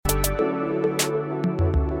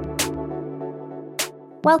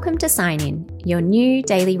Welcome to Sign In, your new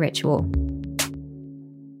daily ritual.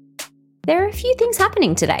 There are a few things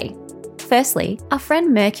happening today. Firstly, our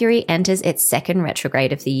friend Mercury enters its second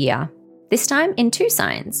retrograde of the year, this time in two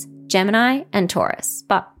signs, Gemini and Taurus,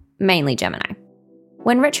 but mainly Gemini.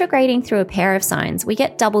 When retrograding through a pair of signs, we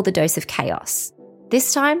get double the dose of chaos.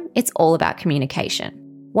 This time, it's all about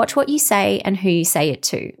communication. Watch what you say and who you say it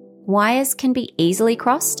to. Wires can be easily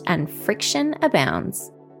crossed and friction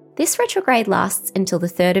abounds. This retrograde lasts until the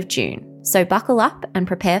 3rd of June, so buckle up and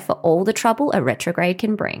prepare for all the trouble a retrograde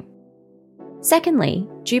can bring. Secondly,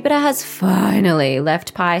 Jupiter has finally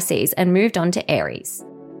left Pisces and moved on to Aries.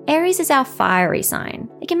 Aries is our fiery sign.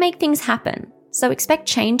 It can make things happen, so expect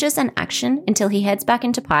changes and action until he heads back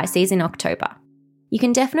into Pisces in October. You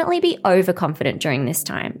can definitely be overconfident during this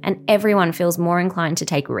time, and everyone feels more inclined to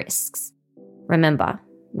take risks. Remember,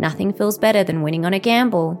 nothing feels better than winning on a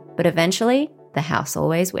gamble, but eventually, the house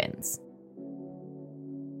always wins.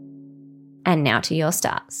 And now to your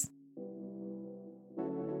stars.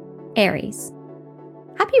 Aries.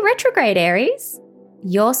 Happy retrograde, Aries!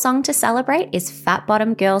 Your song to celebrate is Fat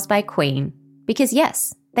Bottom Girls by Queen. Because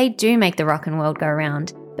yes, they do make the rock and world go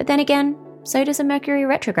round. But then again, so does a Mercury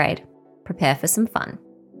retrograde. Prepare for some fun.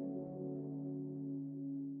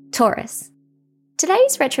 Taurus.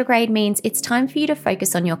 Today's retrograde means it's time for you to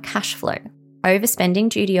focus on your cash flow. Overspending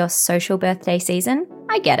due to your social birthday season?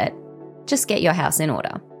 I get it. Just get your house in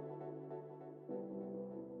order.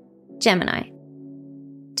 Gemini.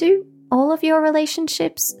 Do all of your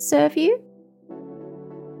relationships serve you?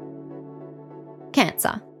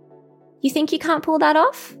 Cancer. You think you can't pull that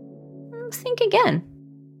off? Think again.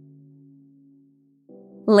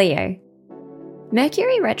 Leo.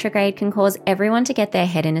 Mercury retrograde can cause everyone to get their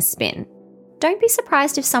head in a spin. Don't be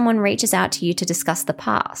surprised if someone reaches out to you to discuss the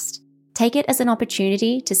past. Take it as an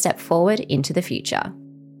opportunity to step forward into the future.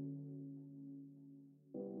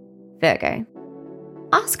 Virgo.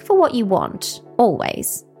 Ask for what you want,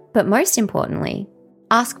 always. But most importantly,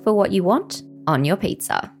 ask for what you want on your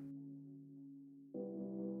pizza.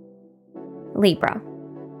 Libra.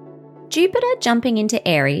 Jupiter jumping into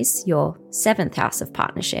Aries, your 7th house of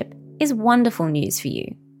partnership, is wonderful news for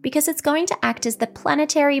you because it's going to act as the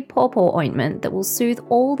planetary pawpaw ointment that will soothe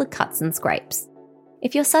all the cuts and scrapes.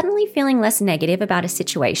 If you're suddenly feeling less negative about a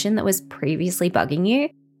situation that was previously bugging you,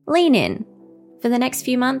 lean in. For the next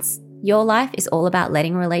few months, your life is all about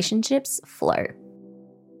letting relationships flow.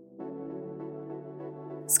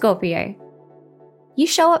 Scorpio. You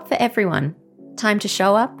show up for everyone. Time to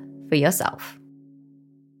show up for yourself.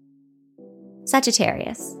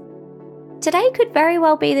 Sagittarius. Today could very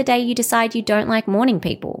well be the day you decide you don't like morning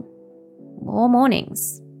people. Or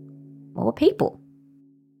mornings. Or people.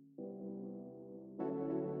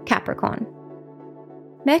 Capricorn.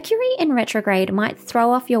 Mercury in retrograde might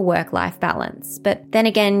throw off your work-life balance, but then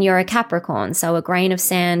again, you're a Capricorn, so a grain of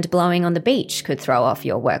sand blowing on the beach could throw off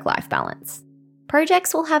your work-life balance.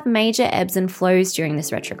 Projects will have major ebbs and flows during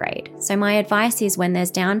this retrograde, so my advice is when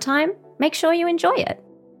there's downtime, make sure you enjoy it.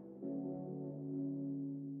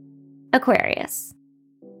 Aquarius.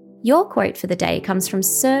 Your quote for the day comes from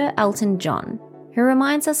Sir Elton John, who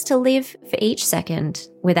reminds us to live for each second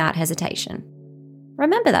without hesitation.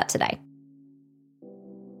 Remember that today.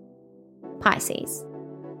 Pisces.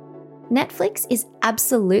 Netflix is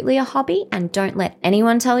absolutely a hobby and don't let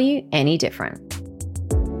anyone tell you any different.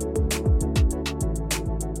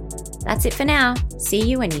 That's it for now. See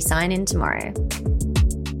you when you sign in tomorrow.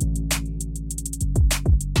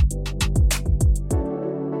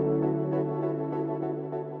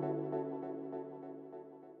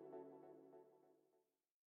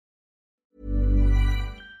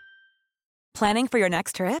 Planning for your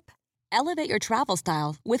next trip? Elevate your travel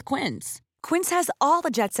style with Quince. Quince has all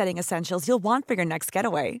the jet-setting essentials you'll want for your next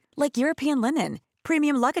getaway, like European linen,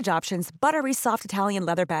 premium luggage options, buttery soft Italian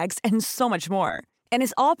leather bags, and so much more. And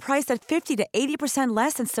is all priced at 50 to 80%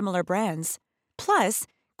 less than similar brands. Plus,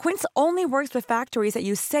 Quince only works with factories that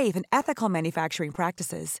use safe and ethical manufacturing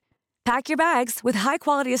practices. Pack your bags with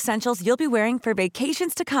high-quality essentials you'll be wearing for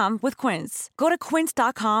vacations to come with Quince. Go to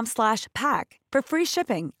quince.com/pack for free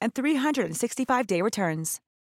shipping and 365-day returns.